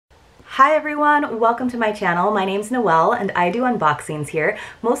Hi everyone, welcome to my channel. My name's Noelle and I do unboxings here,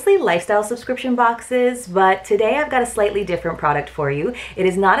 mostly lifestyle subscription boxes, but today I've got a slightly different product for you. It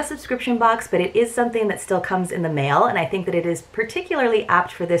is not a subscription box, but it is something that still comes in the mail, and I think that it is particularly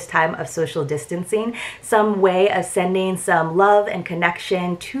apt for this time of social distancing, some way of sending some love and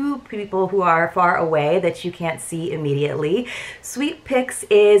connection to people who are far away that you can't see immediately. sweetpix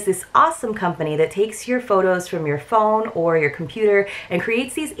is this awesome company that takes your photos from your phone or your computer and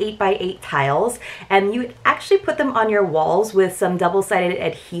creates these 8x8 tiles, and you actually put them on your walls with some double-sided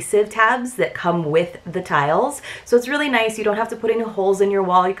adhesive tabs that come with the tiles. So it's really nice. You don't have to put any holes in your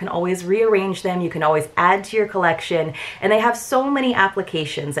wall. You can always rearrange them. You can always add to your collection, and they have so many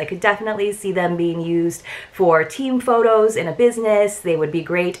applications. I could definitely see them being used for team photos in a business. They would be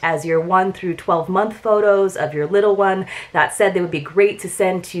great as your 1 through 12 month photos of your little one. That said, they would be great to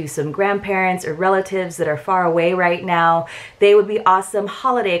send to some grandparents or relatives that are far away right now. They would be awesome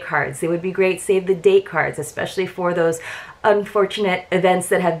holiday cards. They would be great save the date cards, especially for those unfortunate events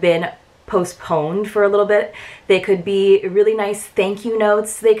that have been postponed for a little bit. They could be really nice thank you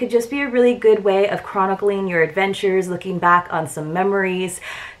notes. They could just be a really good way of chronicling your adventures, looking back on some memories.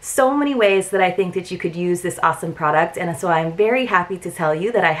 So many ways that I think that you could use this awesome product, and so I'm very happy to tell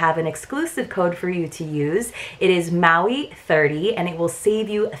you that I have an exclusive code for you to use. It is MAUI30, and it will save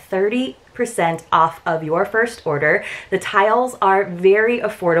you 30% off of your first order. The tiles are very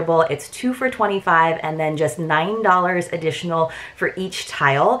affordable. It's 2 for $25 and then just $9 additional for each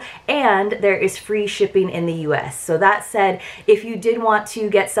tile, and there is free shipping in the US. So that said, if you did want to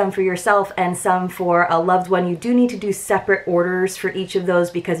get some for yourself and some for a loved one, you do need to do separate orders for each of those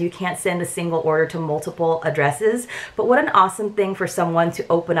because you can't send a single order to multiple addresses. But what an awesome thing for someone to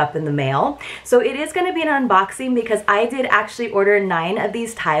open up in the mail. So it is going to be an unboxing because I did actually order 9 of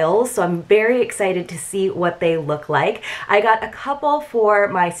these tiles, so I'm very excited to see what they look like. I got a couple for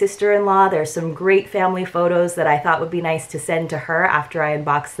my sister-in-law. There's some great family photos that I thought would be nice to send to her after I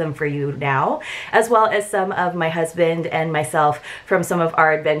unbox them for you now, as well as some of my husband and myself from some of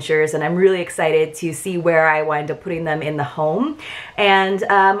our adventures, and I'm really excited to see where I wind up putting them in the home. And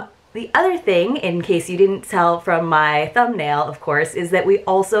the other thing, in case you didn't tell from my thumbnail, of course, is that we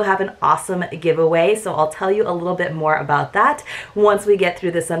also have an awesome giveaway, so I'll tell you a little bit more about that once we get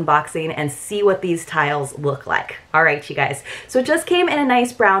through this unboxing and see what these tiles look like. All right, you guys. So it just came in a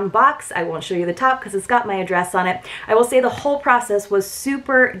nice brown box. I won't show you the top because it's got my address on it. I will say the whole process was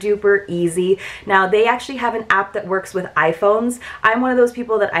super duper easy. Now, they actually have an app that works with iPhones. I'm one of those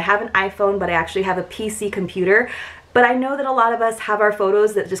people that I have an iPhone, but I actually have a PC computer. But I know that a lot of us have our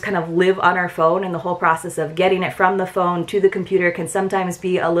photos that just kind of live on our phone, and the whole process of getting it from the phone to the computer can sometimes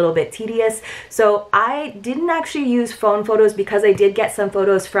be a little bit tedious. So I didn't actually use phone photos because I did get some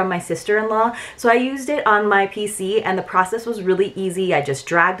photos from my sister-in-law. So I used it on my PC, and the process was really easy. I just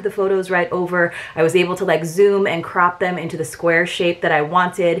dragged the photos right over. I was able to like zoom and crop them into the square shape that I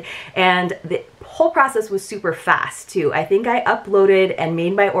wanted, and the whole process was super fast too. I think I uploaded and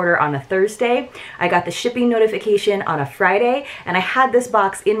made my order on a Thursday. I got the shipping notification on a Friday, and I had this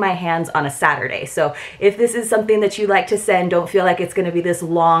box in my hands on a Saturday. So if this is something that you like to send, don't feel like it's going to be this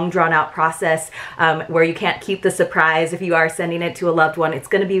long drawn out process where you can't keep the surprise if you are sending it to a loved one. It's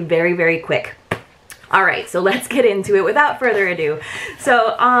going to be very, very quick. All right, so let's get into it without further ado.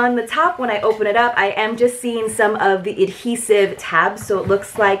 So on the top, when I open it up, I am just seeing some of the adhesive tabs. So it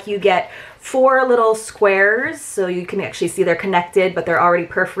looks like you get 4 little squares, so you can actually see they're connected, but they're already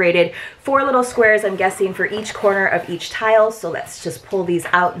perforated. 4 little squares, I'm guessing, for each corner of each tile. So let's just pull these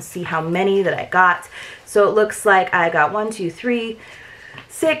out and see how many that I got. So it looks like I got 1, 2, 3,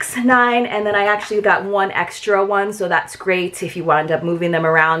 6, 9, and then I actually got 1 extra one, so that's great if you wind up moving them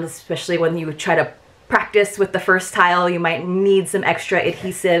around, especially when you try to practice with the first tile. You might need some extra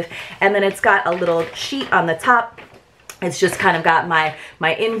adhesive. And then it's got a little sheet on the top. It's just kind of got my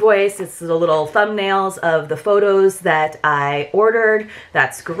invoice. It's the little thumbnails of the photos that I ordered.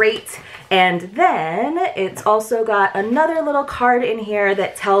 That's great. And then it's also got another little card in here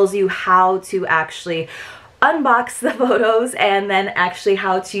that tells you how to actually unbox the photos and then actually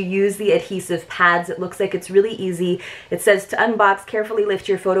how to use the adhesive pads. It looks like it's really easy. It says to unbox, carefully lift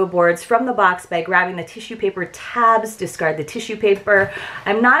your photo boards from the box by grabbing the tissue paper tabs, discard the tissue paper.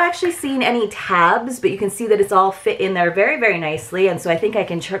 I'm not actually seeing any tabs, but you can see that it's all fit in there very, very nicely. And so I think I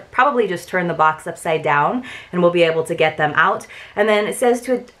can probably just turn the box upside down and we'll be able to get them out. And then it says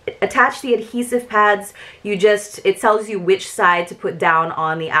to attach the adhesive pads. It tells you which side to put down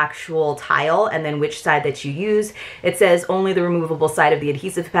on the actual tile and then which side that you you use. It says only the removable side of the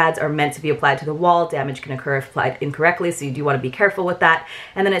adhesive pads are meant to be applied to the wall. Damage can occur if applied incorrectly, so you do want to be careful with that.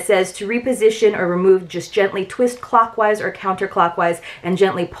 And then it says to reposition or remove, just gently twist clockwise or counterclockwise and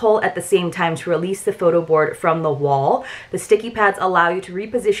gently pull at the same time to release the photo board from the wall. The sticky pads allow you to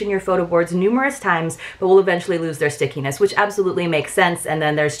reposition your photo boards numerous times, but will eventually lose their stickiness, which absolutely makes sense. And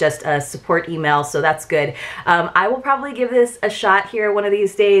then there's just a support email, so that's good. I will probably give this a shot here one of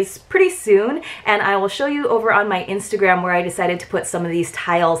these days pretty soon, and I will show you over on my Instagram where I decided to put some of these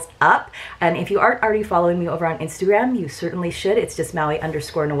tiles up. And if you aren't already following me over on Instagram, you certainly should. It's just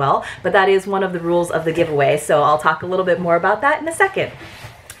Maui_Noel, but that is one of the rules of the giveaway, so I'll talk a little bit more about that in a second.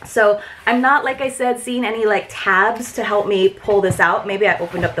 So I'm not, like I said, seeing any like tabs to help me pull this out. Maybe I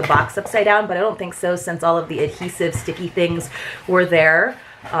opened up the box upside down, but I don't think so, since all of the adhesive sticky things were there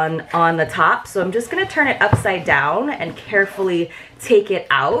on the top. So I'm just going to turn it upside down and carefully take it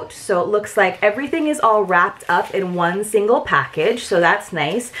out. So it looks like everything is all wrapped up in one single package, so that's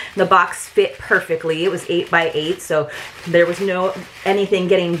nice. The box fit perfectly. It was 8 by 8, so there was no anything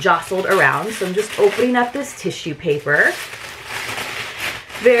getting jostled around. So I'm just opening up this tissue paper.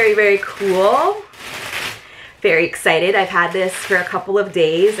 Very, very cool. Very excited. I've had this for a couple of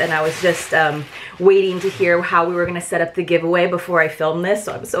days, and I was just waiting to hear how we were going to set up the giveaway before I filmed this,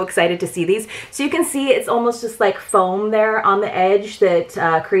 so I'm so excited to see these. So you can see it's almost just like foam there on the edge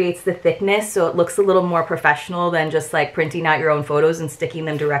that creates the thickness, so it looks a little more professional than just like printing out your own photos and sticking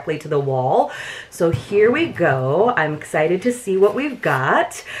them directly to the wall. So here we go. I'm excited to see what we've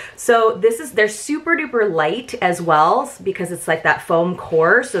got. So they're super duper light as well, because it's like that foam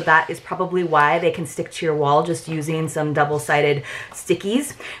core, so that is probably why they can stick to your wall just using some double-sided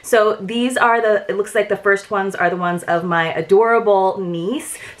stickies. So these are it looks like the first ones are the ones of my adorable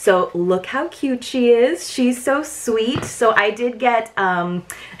niece. So look how cute she is. She's so sweet. So I did get I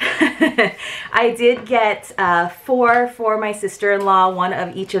did get 4 for my sister-in-law, one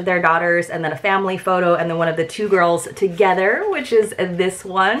of each of their daughters, and then a family photo, and then one of the 2 girls together, which is this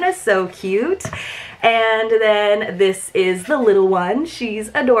one. So cute. And then this is the little one. She's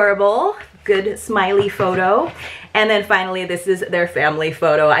adorable. Good smiley photo. And then finally, this is their family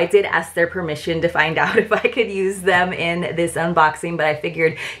photo. I did ask their permission to find out if I could use them in this unboxing, but I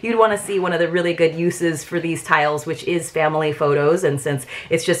figured you'd want to see one of the really good uses for these tiles, which is family photos. And since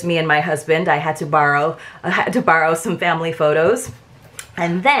it's just me and my husband, I had to borrow some family photos.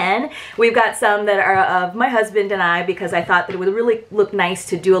 And then we've got some that are of my husband and I, because I thought that it would really look nice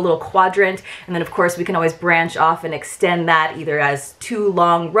to do a little quadrant. And then of course we can always branch off and extend that either as 2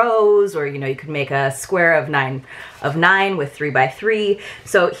 long rows, or you could make a square of 9 with 3 by 3.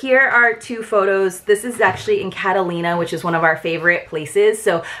 So here are 2 photos. This is actually in Catalina, which is one of our favorite places.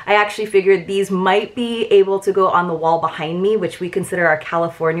 So I actually figured these might be able to go on the wall behind me, which we consider our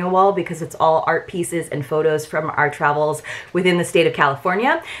California wall, because it's all art pieces and photos from our travels within the state of California.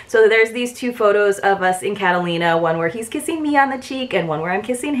 So there's these 2 photos of us in Catalina, one where he's kissing me on the cheek and one where I'm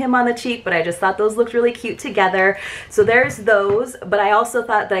kissing him on the cheek, but I just thought those looked really cute together. So there's those, but I also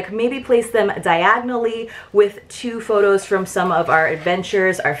thought that I could maybe place them diagonally with 2 photos from some of our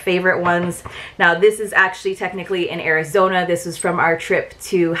adventures, our favorite ones. Now this is actually technically in Arizona. This is from our trip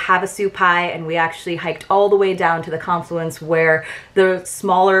to Havasu Pai, and we actually hiked all the way down to the confluence where the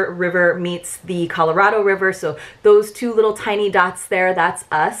smaller river meets the Colorado River. So those 2 little tiny dots there, that's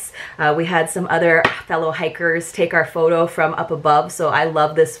us. We had some other fellow hikers take our photo from up above, so I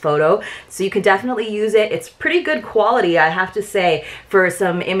love this photo. So you can definitely use it. It's pretty good quality, I have to say, for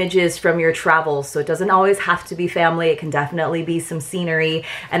some images from your travels. So it doesn't always have to be family. It can definitely be some scenery.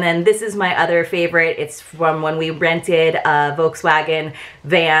 And then this is my other favorite. It's from when we rented a Volkswagen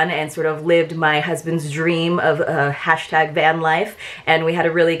van and sort of lived my husband's dream of hashtag van life. And we had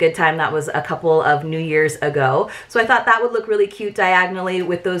a really good time. That was a couple of New Year's ago. So I thought that would look really cute diagonally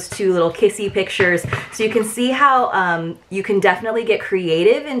with those 2 little kissy pictures. So you can see how you can definitely get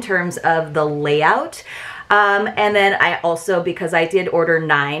creative in terms of the layout. And then I also, because I did order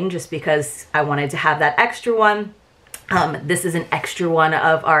 9 just because I wanted to have that extra one, this is an extra one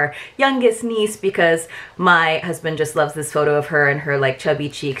of our youngest niece, because my husband just loves this photo of her and her like chubby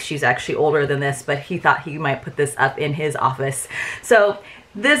cheeks. She's actually older than this, but he thought he might put this up in his office. So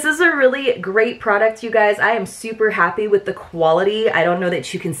this is a really great product, you guys. I am super happy with the quality. I don't know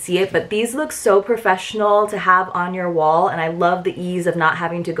that you can see it, but these look so professional to have on your wall, and I love the ease of not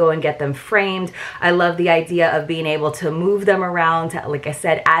having to go and get them framed. I love the idea of being able to move them around to, like I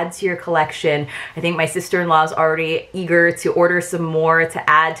said, add to your collection. I think my sister-in-law is already eager to order some more to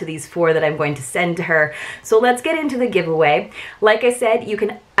add to these 4 that I'm going to send to her. So let's get into the giveaway. Like I said, you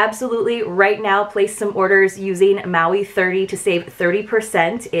can Absolutely, right now, place some orders using Maui30 to save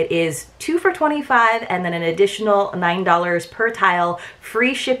 30%. It is 2 for $25 and then an additional $9 per tile,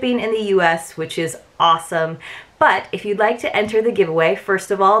 free shipping in the US, which is awesome. But if you'd like to enter the giveaway,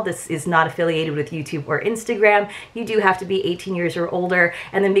 first of all, this is not affiliated with YouTube or Instagram. You do have to be 18 years or older.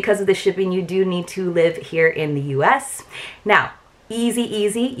 And then because of the shipping, you do need to live here in the US. Now, easy,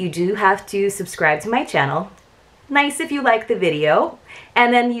 you do have to subscribe to my channel. Nice if you like the video.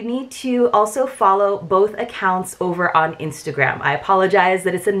 And then you need to also follow both accounts over on Instagram. I apologize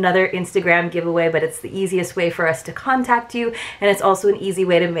that it's another Instagram giveaway, but it's the easiest way for us to contact you. And it's also an easy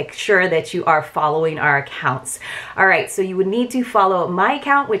way to make sure that you are following our accounts. All right, so you would need to follow my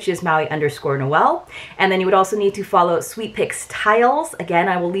account, which is Maui_Noel. And then you would also need to follow sweetpix tiles. Again,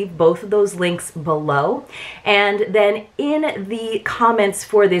 I will leave both of those links below. And then in the comments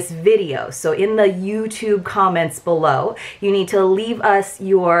for this video, so in the YouTube comments below, you need to leave us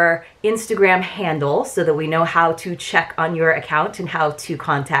your Instagram handle so that we know how to check on your account and how to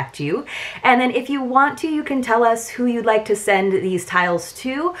contact you. And then if you want to, you can tell us who you'd like to send these tiles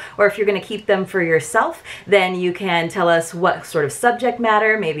to, or if you're going to keep them for yourself, then you can tell us what sort of subject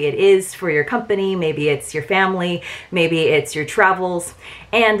matter. Maybe it is for your company, maybe it's your family, maybe it's your travels.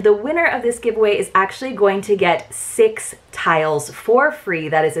 And the winner of this giveaway is actually going to get 6 tiles for free.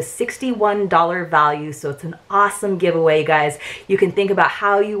 That is a $61 value, so it's an awesome giveaway, guys. You can think about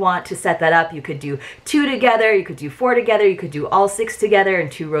how you want to set that up. You could do 2 together, you could do 4 together, you could do all 6 together in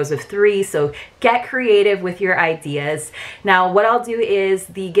 2 rows of 3. So get creative with your ideas. Now, what I'll do is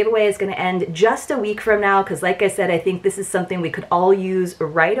the giveaway is going to end just a week from now because, like I said, I think this is something we could all use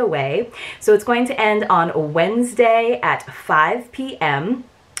right away. So it's going to end on Wednesday at 5 p.m.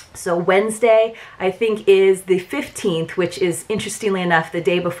 So Wednesday, I think, is the 15th, which is, interestingly enough, the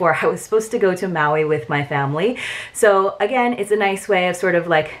day before I was supposed to go to Maui with my family. So again, it's a nice way of sort of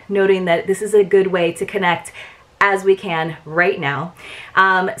like noting that this is a good way to connect as we can right now.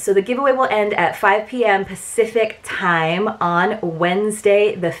 So the giveaway will end at 5 p.m. Pacific time on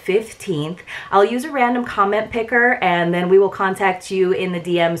Wednesday the 15th. I'll use a random comment picker and then we will contact you in the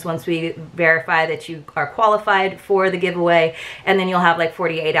DMs once we verify that you are qualified for the giveaway, and then you'll have like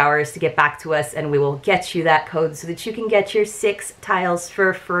 48 hours to get back to us and we will get you that code so that you can get your 6 tiles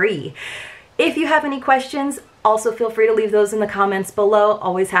for free. If you have any questions, also feel free to leave those in the comments below.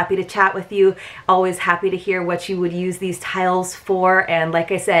 Always happy to chat with you. Always happy to hear what you would use these tiles for. And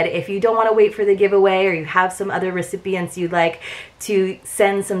like I said, if you don't want to wait for the giveaway or you have some other recipients you'd like to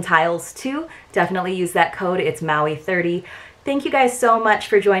send some tiles to, definitely use that code. It's Maui30. Thank you guys so much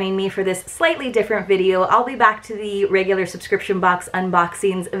for joining me for this slightly different video. I'll be back to the regular subscription box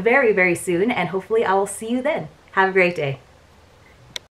unboxings very, very soon, and hopefully I will see you then. Have a great day.